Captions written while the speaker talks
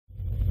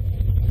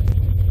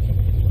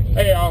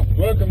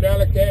Welcome to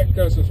AllieCat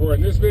Customs, where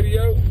in this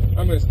video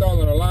I'm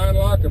installing a line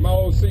lock in my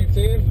old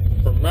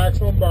C10 for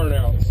maximum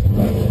burnouts.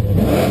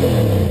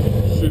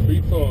 Should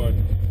be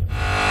fun.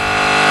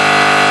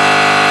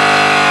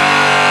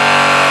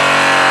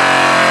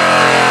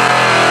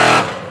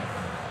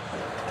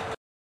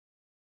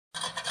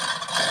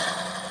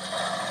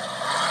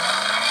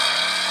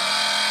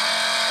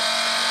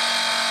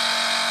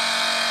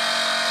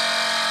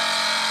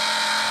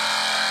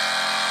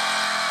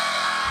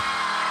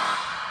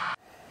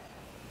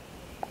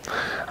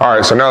 All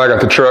right, so now that I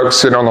got the truck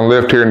sitting on the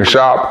lift here in the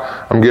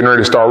shop, I'm getting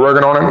ready to start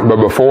working on it. But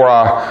before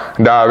I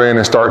dive in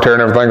and start tearing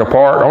everything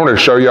apart, I want to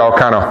show y'all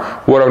kind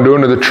of what I'm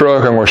doing to the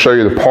truck. I'm going to show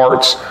you the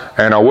parts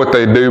and what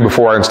they do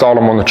before I install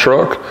them on the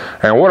truck.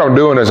 And what I'm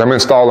doing is I'm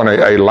installing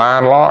a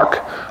line lock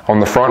on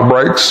the front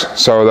brakes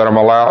so that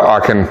I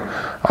can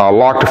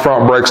lock the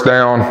front brakes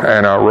down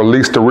and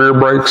release the rear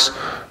brakes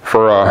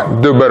for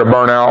do a better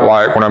burnout.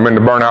 Like when I'm in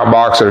the burnout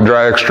box at a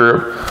drag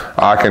strip,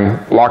 I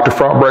can lock the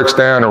front brakes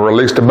down and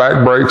release the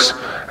back brakes,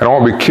 and I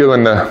won't be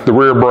killing the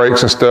rear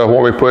brakes and stuff.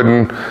 Won't be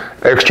putting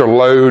extra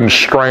load and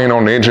strain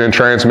on the engine and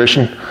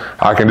transmission.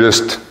 I can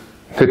just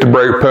hit the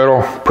brake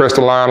pedal, press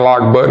the line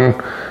lock button,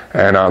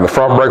 and the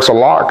front brakes will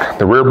lock,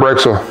 the rear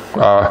brakes will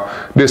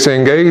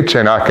disengage,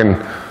 and I can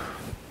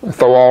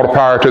throw all the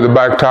power to the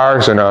back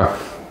tires and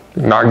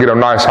not get them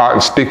nice, hot,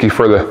 and sticky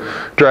for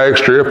the drag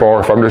strip.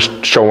 Or if I'm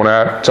just showing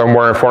that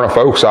somewhere in front of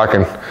folks, I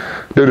can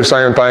do the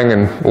same thing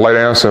and lay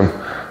down some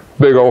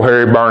big old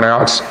hairy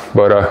burnouts.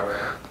 But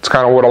it's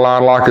kind of what a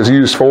line lock is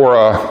used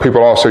for.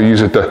 People also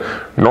use it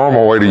the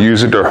normal way to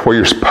use it, or where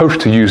you're supposed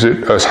to use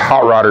it. As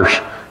hot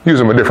rodders use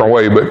them a different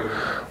way, but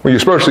what you're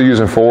supposed to use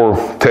them for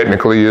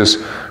technically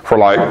is for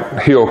like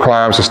hill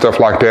climbs and stuff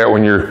like that.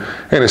 When you're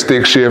in a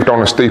stick shift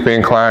on a steep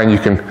incline, you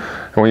can,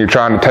 when you're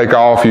trying to take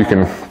off, you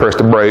can press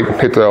the brake,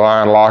 hit the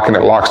line lock, and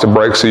it locks the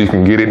brake so you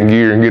can get it in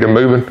gear and get it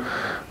moving.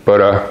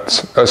 But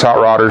us hot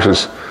rodders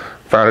has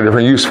found a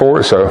different use for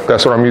it, so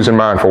that's what I'm using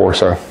mine for.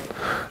 So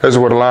this is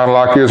what a line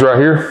lock is right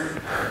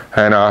here,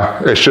 and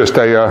it's just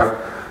a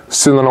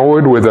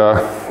solenoid with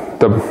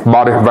the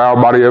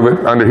valve body of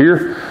it under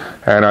here.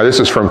 And this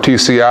is from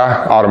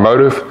TCI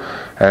Automotive,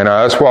 and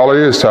that's what all it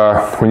is.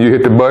 When you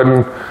hit the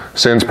button,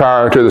 sends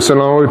power to the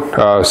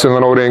solenoid,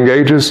 solenoid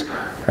engages,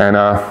 and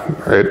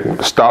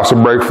it stops the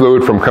brake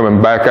fluid from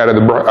coming back out of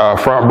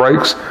the front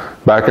brakes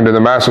back into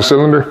the master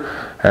cylinder.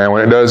 And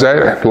when it does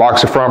that, it locks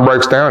the front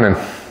brakes down, and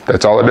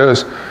that's all it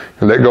does.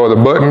 You let go of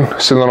the button,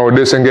 solenoid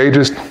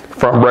disengages,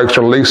 front brakes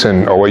release,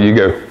 and away you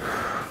go.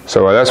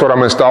 So that's what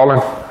I'm installing.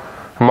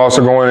 I'm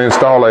also going to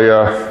install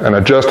an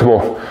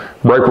adjustable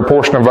brake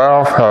proportional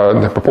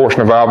valve. The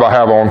proportional valve I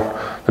have on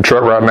the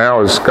truck right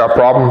now has got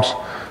problems,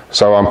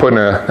 so I'm putting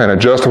an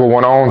adjustable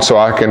one on so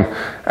I can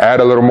add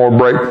a little more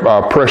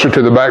brake pressure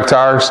to the back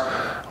tires.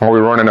 I'll be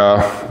running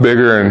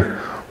bigger and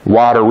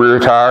wider rear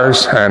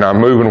tires, and I'm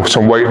moving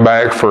some weight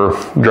back for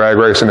drag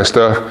racing and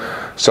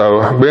stuff.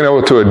 So being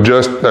able to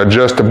adjust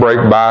the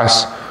brake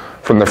bias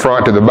from the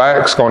front to the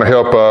back is going to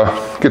help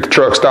get the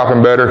truck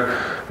stopping better.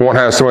 Won't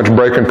have so much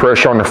braking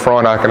pressure on the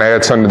front. I can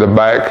add some to the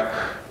back,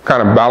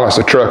 kind of balance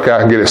the truck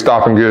out and get it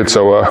stopping good.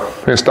 So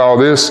install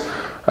this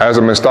as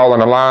I'm installing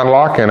the line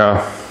lock, and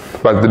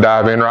about to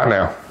dive in right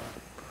now.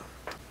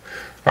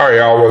 All right,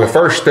 y'all, well, the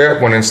first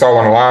step when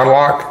installing a line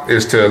lock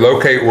is to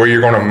locate where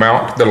you're going to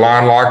mount the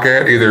line lock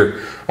at,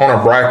 either on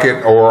a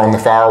bracket or on the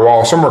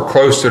firewall. Somewhere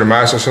close to the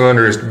master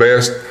cylinder is the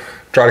best.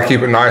 Try to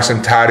keep it nice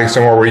and tidy,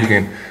 somewhere where you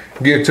can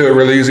get to it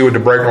real easy with the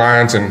brake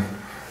lines, and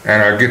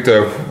get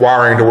the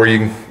wiring to where you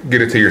can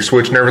get it to your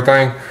switch and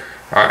everything.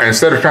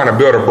 Instead of trying to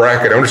build a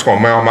bracket, I'm just going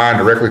to mount mine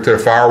directly to the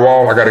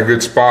firewall. I got a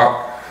good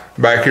spot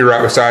back here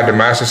right beside the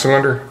master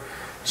cylinder.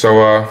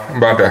 So I'm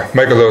about to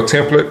make a little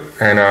template,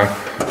 and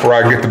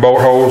where I get the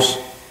bolt holes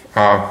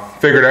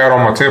figured out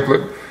on my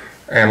template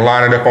and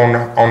line it up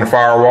on the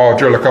firewall,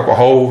 drill a couple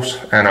holes,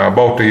 and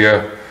bolt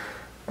the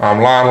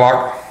line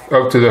lock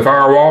up to the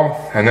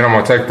firewall. And then I'm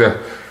going to take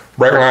the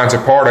brake lines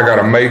apart. I got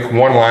to make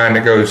one line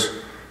that goes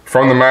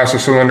from the master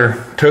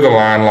cylinder to the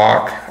line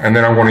lock, and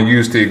then I'm going to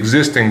use the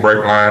existing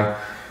brake line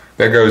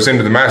that goes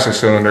into the master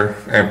cylinder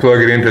and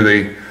plug it into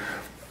the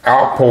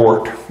out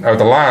port of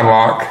the line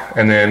lock,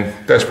 and then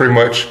that's pretty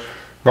much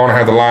going to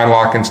have the line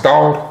lock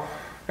installed.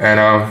 And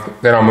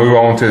then I'll move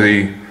on to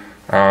the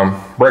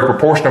brake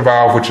proportional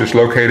valve, which is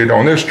located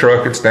on this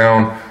truck. It's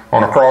down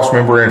on a cross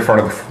member in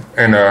front of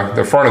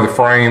the front of the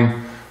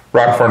frame,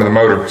 right in front of the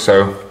motor.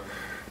 So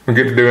we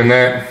get to doing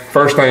that.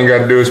 First thing you got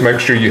to do is make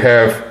sure you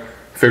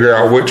figure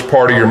out which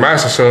part of your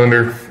master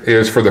cylinder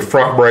is for the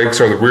front brakes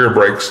or the rear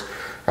brakes.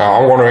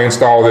 I'm going to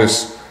install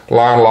this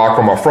line lock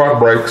on my front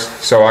brakes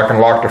so I can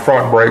lock the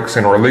front brakes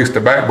and release the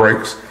back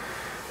brakes.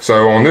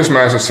 So on this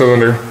master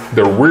cylinder,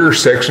 the rear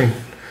section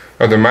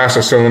of the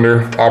master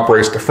cylinder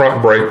operates the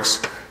front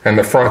brakes, and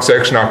the front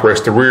section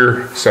operates the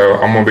rear. So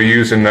I'm going to be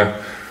using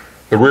the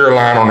rear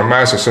line on the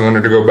master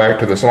cylinder to go back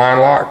to this line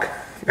lock,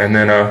 and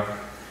then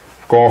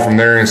go on from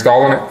there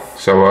installing it.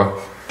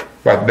 So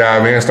about to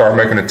dive in, start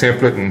making a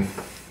template, and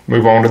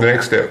move on to the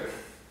next step.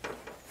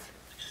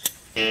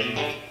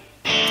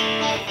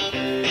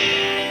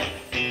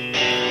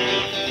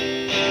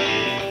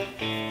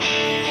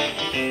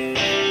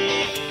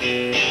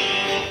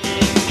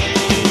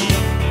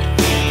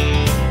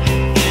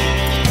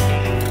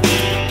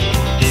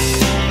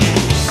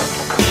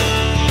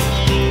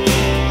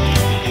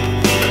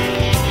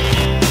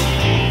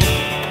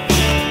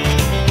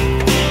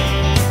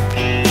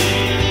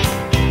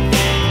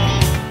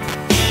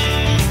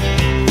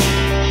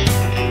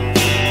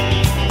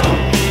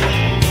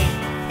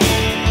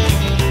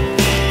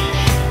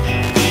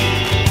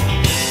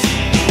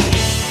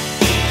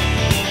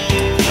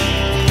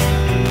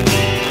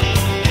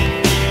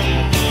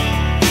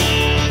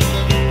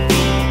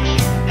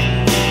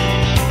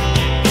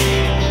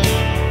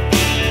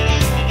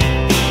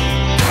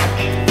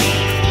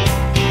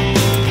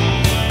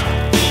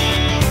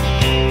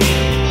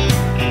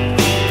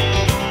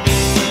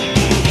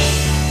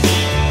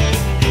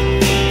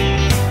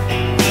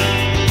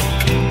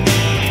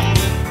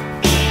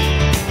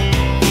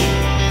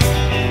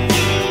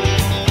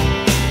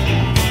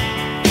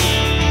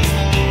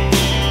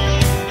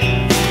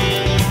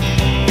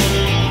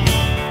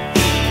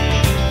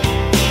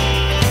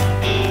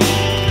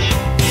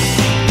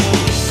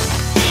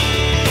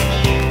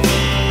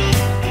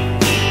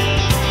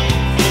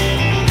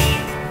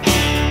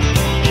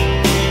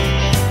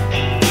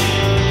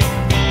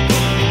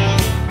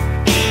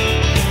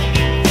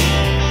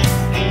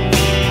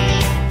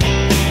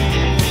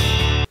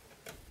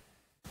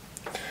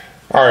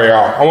 All right,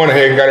 y'all, I went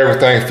ahead and got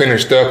everything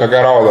finished up. I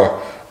got all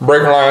the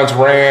brake lines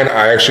ran.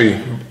 I actually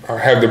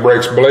have the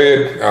brakes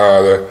bled.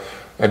 The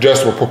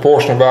adjustable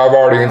proportional valve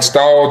already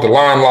installed. The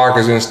line lock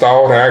is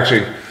installed. I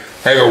actually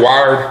have it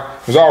wired.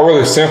 It was all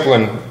really simple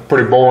and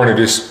pretty boring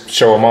to just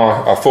show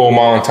a full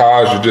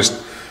montage of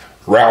just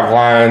route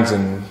lines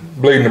and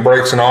bleeding the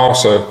brakes and all.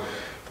 So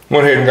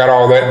went ahead and got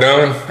all that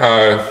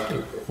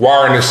done.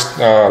 Wiring this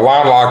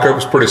line lock up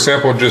was pretty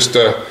simple. Just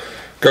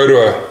go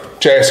to a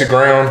chassis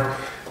ground,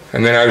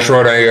 and then I just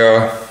run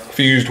a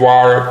fused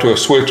wire up to a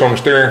switch on the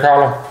steering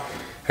column,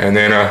 and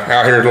then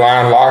out here the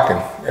line lock,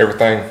 and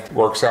everything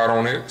works out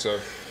on it.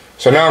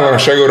 So now I'm going to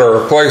show you what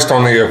I replaced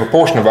on the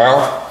proportional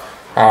valve.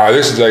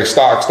 This is a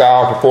stock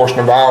style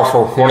proportional valve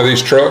for one of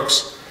these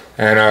trucks,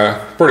 and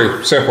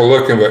pretty simple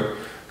looking, but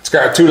it's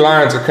got two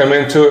lines that come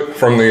into it.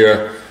 From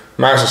the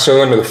master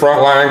cylinder, the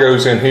front line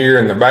goes in here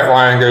and the back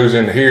line goes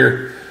into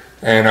here.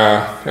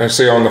 And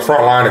see on the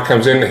front line it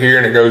comes into here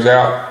and it goes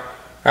out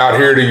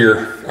here to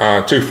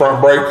your two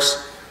front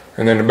brakes,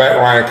 and then the back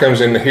line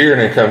comes into here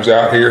and it comes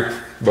out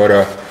here. But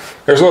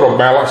there's a little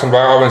balancing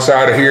valve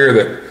inside of here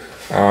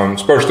that is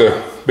supposed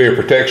to be a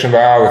protection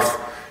valve.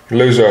 If you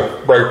lose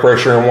a brake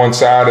pressure on one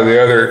side or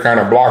the other, it kind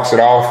of blocks it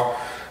off.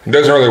 It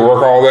doesn't really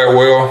work all that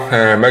well,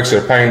 and it makes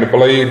it a pain to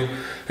bleed.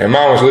 And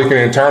mine was leaking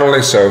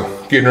internally, so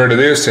getting rid of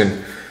this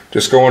and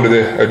just going to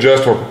the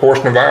adjustable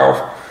proportional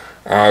valve.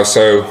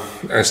 So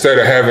instead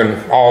of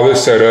having all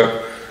this set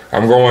up,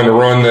 I'm going to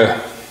run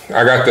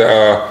I got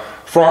the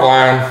front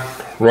line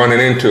running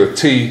into a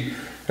T,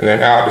 and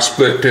then out to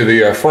split to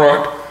the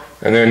front,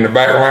 and then the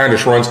back line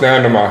just runs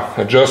down to my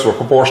adjustable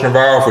proportional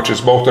valve, which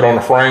is bolted on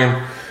the frame,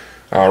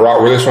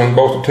 right where this one's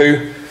bolted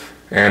to,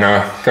 and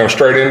comes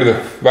straight into the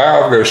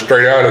valve, goes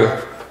straight out of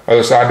the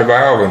other side of the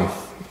valve, and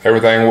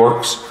everything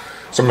works.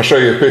 So I'm going to show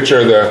you a picture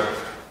of the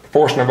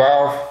proportional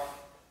valve.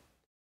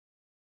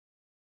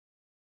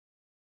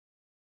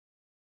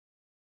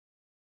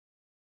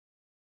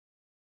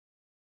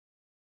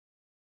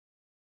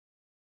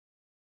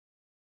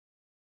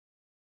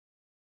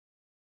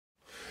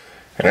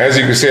 And as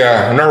you can see,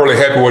 I'm not really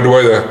happy with the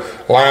way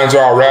the lines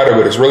are routed,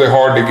 but it's really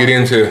hard to get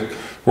into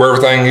where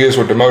everything is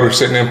with the motor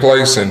sitting in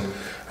place, and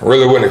I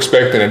really wasn't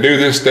expecting to do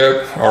this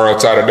step, or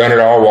else I'd have done it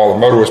all while the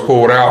motor was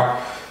pulled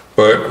out.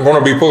 But I'm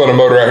going to be pulling the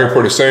motor out here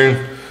pretty soon,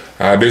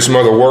 do some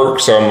other work,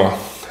 so I'm going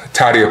to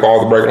tidy up all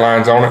the brake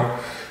lines on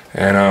it,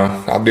 and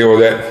I'll deal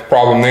with that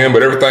problem then.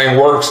 But everything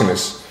works, and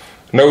it's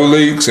no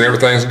leaks, and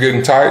everything's good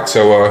and tight.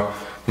 So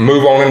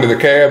move on into the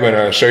cab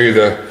and show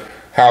you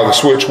how the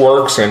switch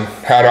works and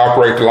how to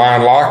operate the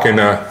line lock, and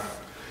then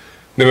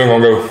we're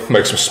gonna go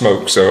make some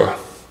smoke. So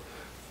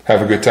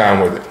have a good time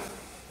with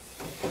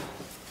it.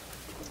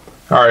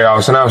 All right,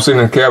 y'all, so now I'm sitting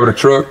in the cab of the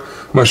truck.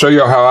 I'm gonna show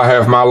y'all how I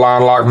have my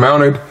line lock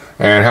mounted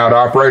and how to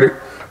operate it.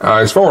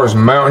 As far as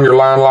mounting your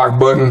line lock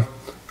button,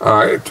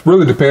 it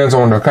really depends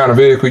on the kind of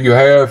vehicle you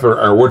have,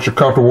 or what you're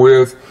comfortable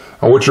with,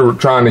 or what you're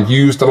trying to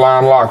use the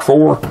line lock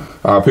for.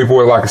 People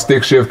with like a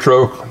stick shift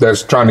truck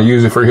that's trying to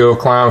use it for hill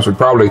climbs would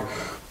probably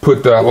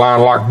put the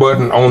line lock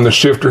button on the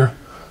shifter.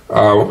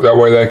 That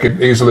way they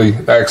could easily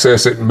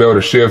access it and be able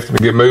to shift and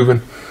get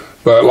moving.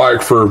 But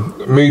like for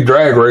me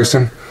drag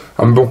racing,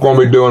 I'm going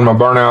to be doing my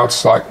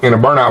burnouts like in a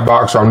burnout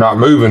box, where I'm not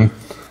moving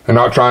and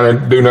not trying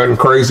to do nothing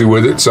crazy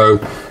with it. So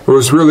it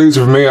was real easy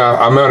for me.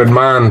 I mounted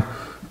mine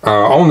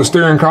on the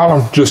steering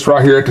column, just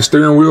right here at the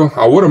steering wheel.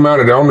 I would have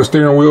mounted it on the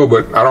steering wheel,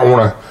 but I don't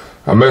want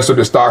to mess with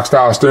the stock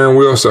style steering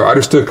wheel. So I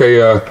just took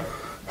a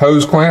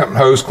hose clamped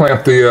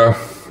the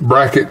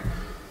bracket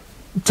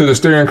to the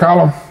steering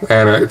column,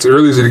 and it's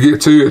real easy to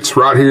get to. It's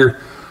right here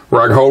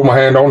where I can hold my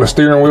hand on the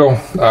steering wheel,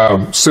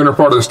 center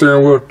part of the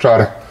steering wheel,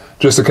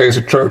 just in case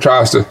the truck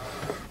tries to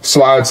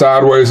slide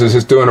sideways as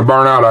it's doing a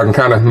burnout, I can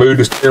kind of move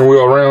the steering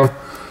wheel around.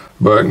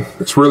 But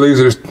it's real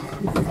easy. Just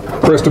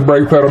press the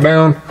brake pedal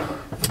down,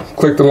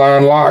 click the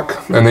line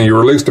lock, and then you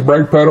release the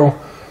brake pedal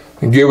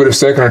and give it a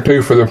second or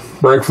two for the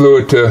brake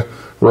fluid to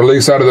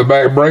release out of the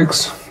back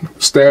brakes.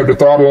 Stab the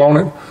throttle on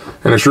it,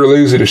 and it's real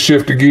easy to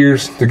shift the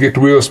gears to get the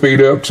wheel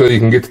speed up so you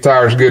can get the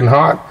tires good and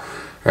hot.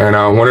 And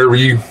whenever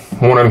you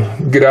want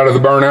to get out of the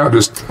burnout,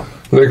 just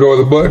let go of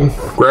the button,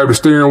 grab the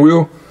steering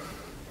wheel,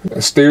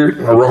 steer it,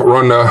 or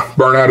run the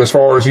burnout as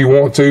far as you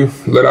want to,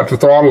 let out the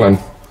throttle, and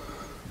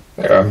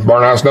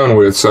burnout's done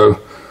with.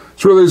 So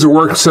it's really easy to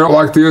work set up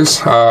like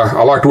this.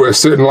 I like the way it's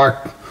sitting, like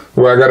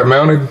the way I got it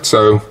mounted.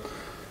 So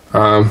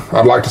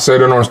I'd like to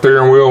set it on a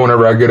steering wheel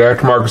whenever I get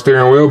aftermarket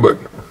steering wheel, but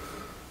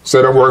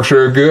setup works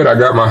really good. I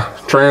got my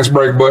trans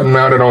brake button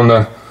mounted on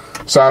the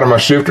side of my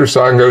shifter,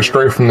 so I can go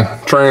straight from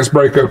the trans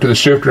brake up to the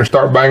shifter and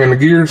start banging the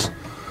gears.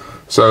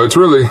 So it's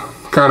really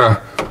kind of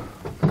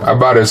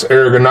about as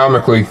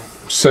ergonomically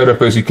set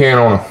up as you can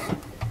on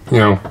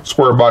a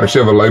square body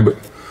Chevrolet,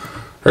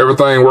 but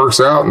everything works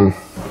out, and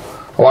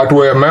I like the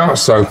way it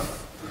mounts. So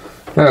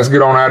now let's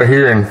get on out of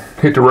here and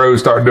hit the road,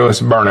 start doing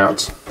some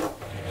burnouts.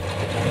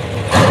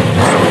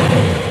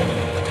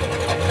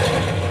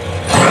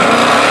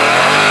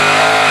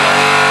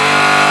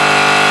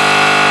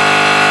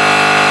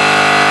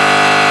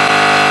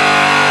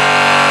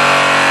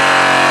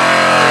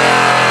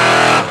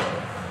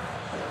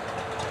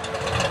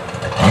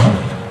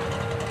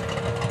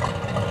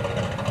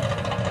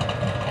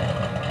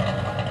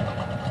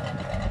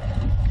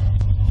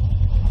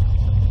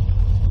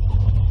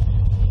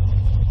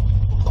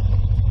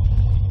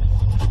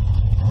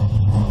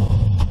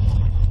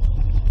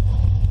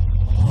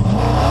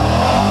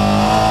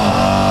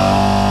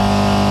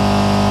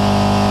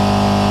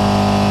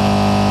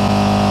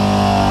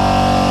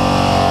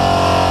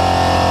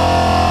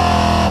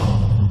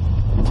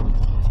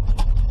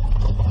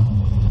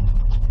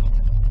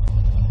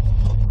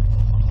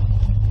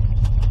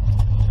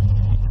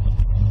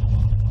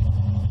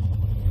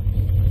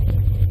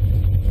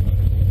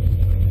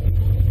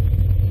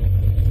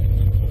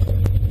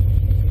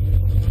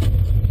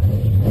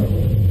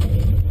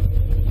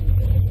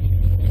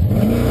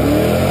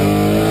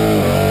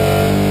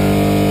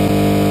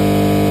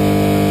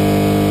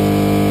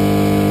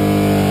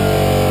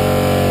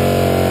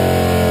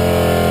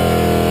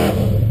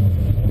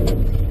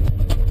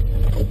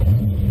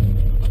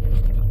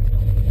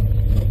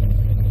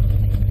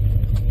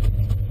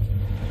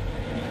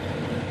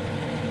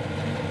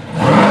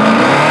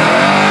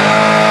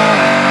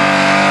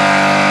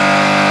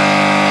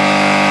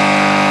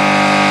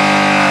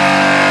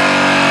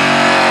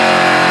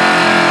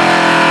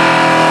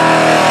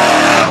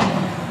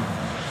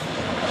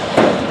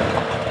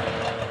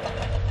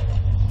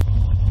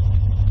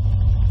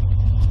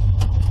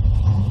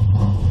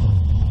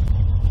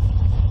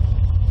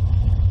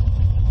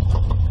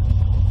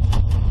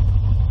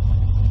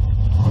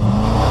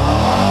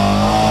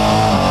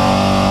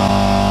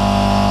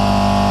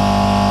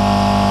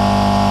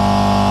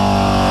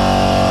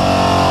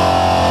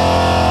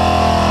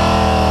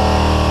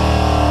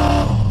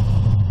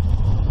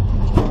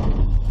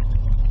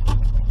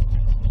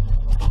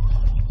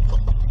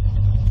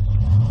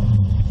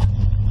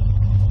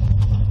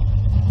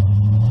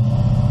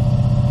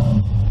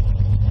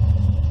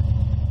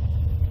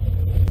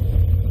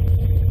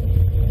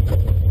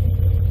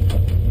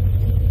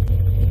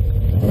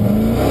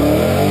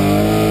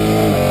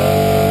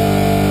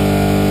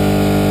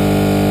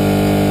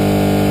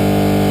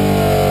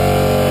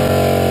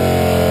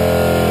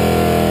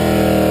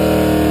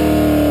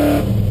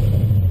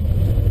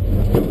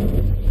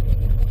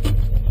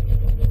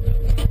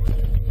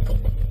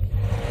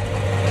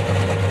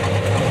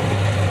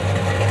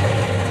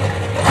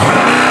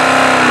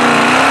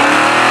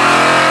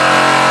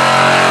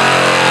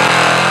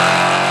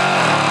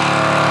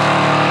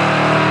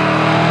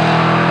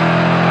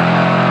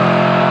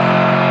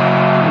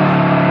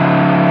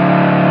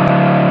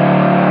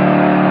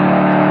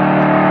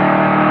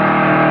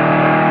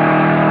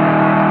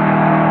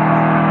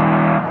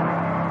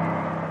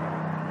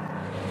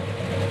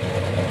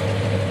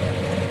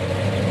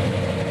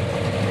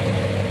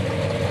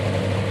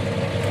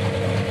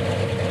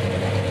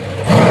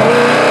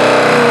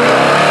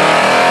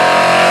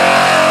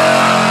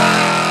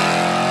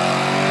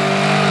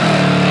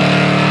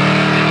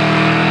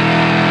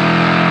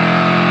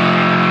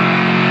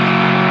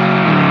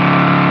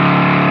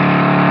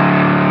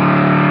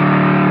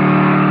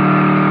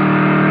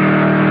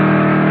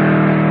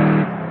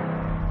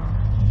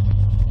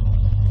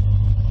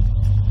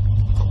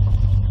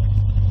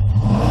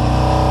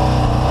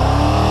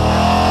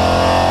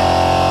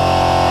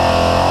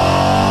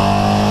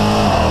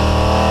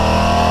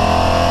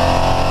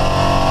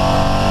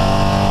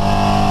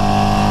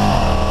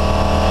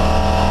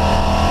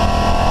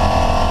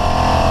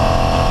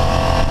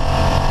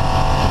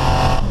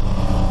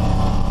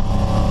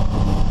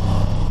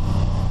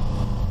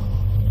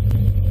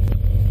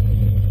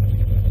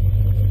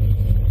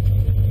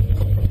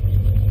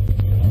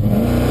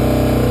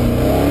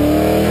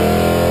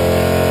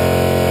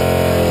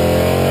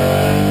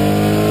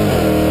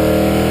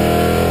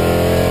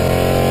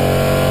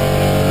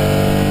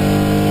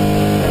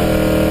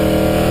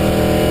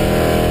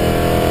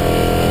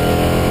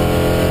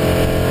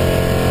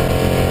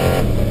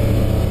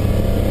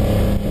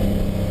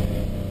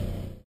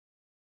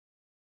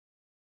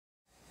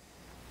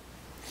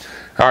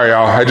 right,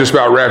 y'all, that just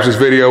about wraps this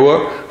video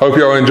up. Hope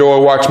y'all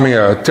enjoy watching me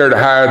tear the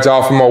hides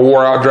off of my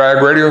wore out drag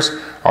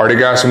radials. Already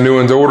got some new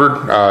ones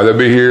ordered. They'll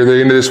be here at the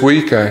end of this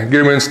week. Get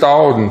them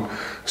installed and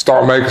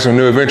start making some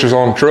new adventures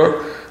on the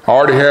truck. I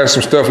already have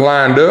some stuff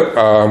lined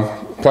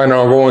up. Planning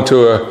on going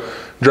to a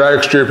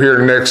drag strip here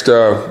the next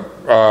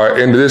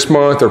end of this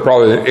month, or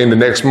probably into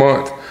next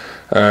month.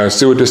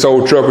 See what this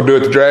old truck will do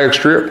at the drag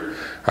strip.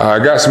 I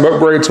got some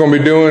upgrades going to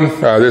be doing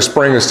this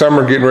spring and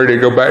summer, getting ready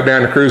to go back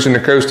down to cruising the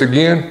coast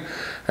again.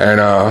 And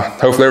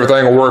hopefully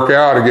everything will work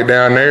out to get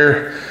down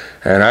there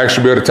and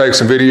actually be able to take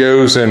some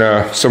videos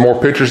and some more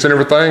pictures and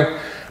everything.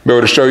 Be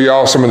able to show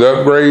y'all some of the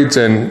upgrades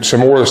and some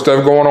more of the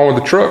stuff going on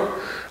with the truck.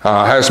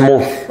 I have some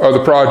more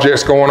other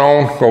projects going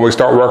on when we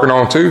start working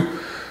on too.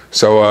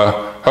 So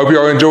hope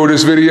y'all enjoyed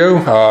this video.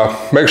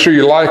 Make sure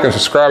you like and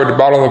subscribe at the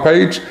bottom of the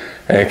page,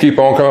 and keep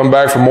on coming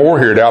back for more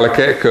here at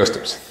AllieCat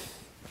Customs.